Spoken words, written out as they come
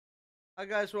Hi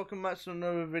guys, welcome back to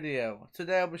another video.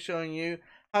 Today I'll be showing you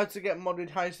how to get modded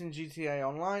Heist in GTA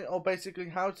Online, or basically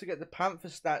how to get the Panther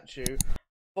statue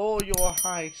for your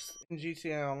heist in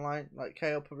GTA Online, like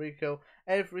KO Perico,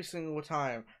 every single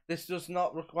time. This does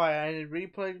not require any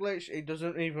replay glitch, it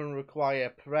doesn't even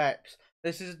require preps.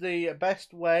 This is the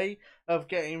best way of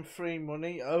getting free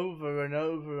money over and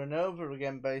over and over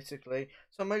again, basically.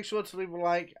 So make sure to leave a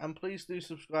like and please do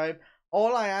subscribe.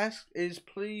 All I ask is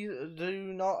please do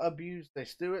not abuse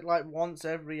this. Do it like once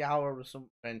every hour or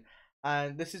something.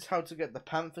 And this is how to get the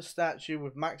Panther statue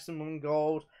with maximum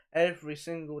gold every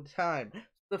single time.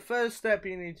 The first step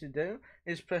you need to do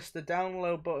is press the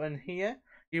download button here.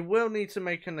 You will need to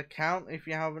make an account if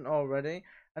you haven't already.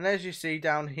 And as you see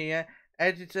down here,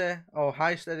 editor or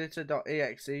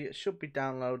heisteditor.exe, it should be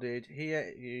downloaded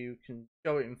here. You can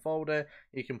show it in folder,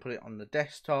 you can put it on the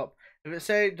desktop. If it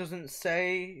says it doesn't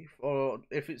save, or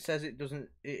if it says it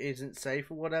isn't safe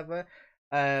or whatever,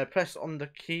 press on the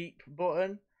keep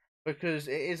button, because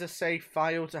it is a safe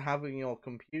file to have in your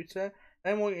computer.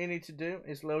 Then what you need to do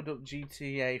is load up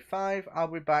GTA 5. I'll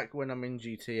be back when I'm in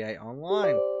GTA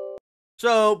Online.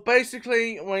 So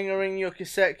basically, when you're in your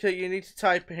cassette, you need to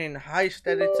type in Heist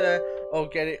Editor or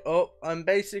get it up, and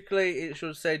basically it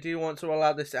should say, do you want to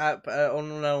allow this app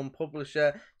unknown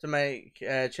publisher to make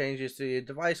changes to your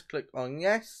device? Click on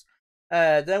yes.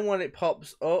 Then when it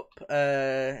pops up,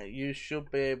 you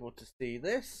should be able to see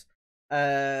this,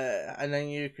 and then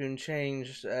you can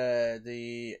change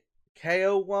the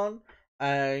KO one.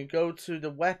 Go to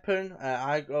the weapon.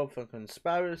 I go for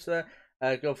conspirator.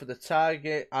 Go for the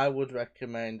target. I would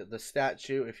recommend the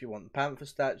statue if you want the Panther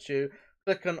statue.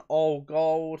 Click on all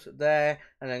gold there,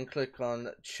 and then click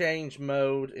on change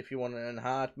mode if you want it in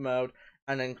hard mode,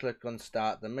 and then click on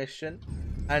start the mission,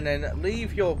 and then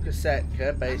leave your cassette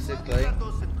basically,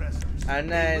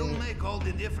 and then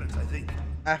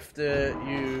after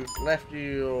you've left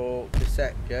your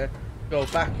cassette, go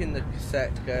back in the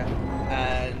cassette,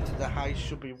 and the heist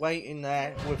should be waiting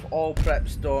there with all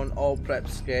preps done, all preps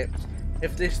skipped.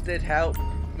 If this did help,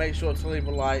 make sure to leave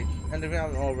a like, and if you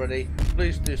haven't already,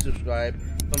 please do subscribe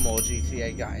for more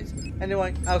GTA guys.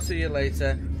 Anyway, I'll see you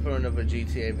later for another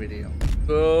GTA video.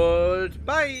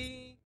 Goodbye!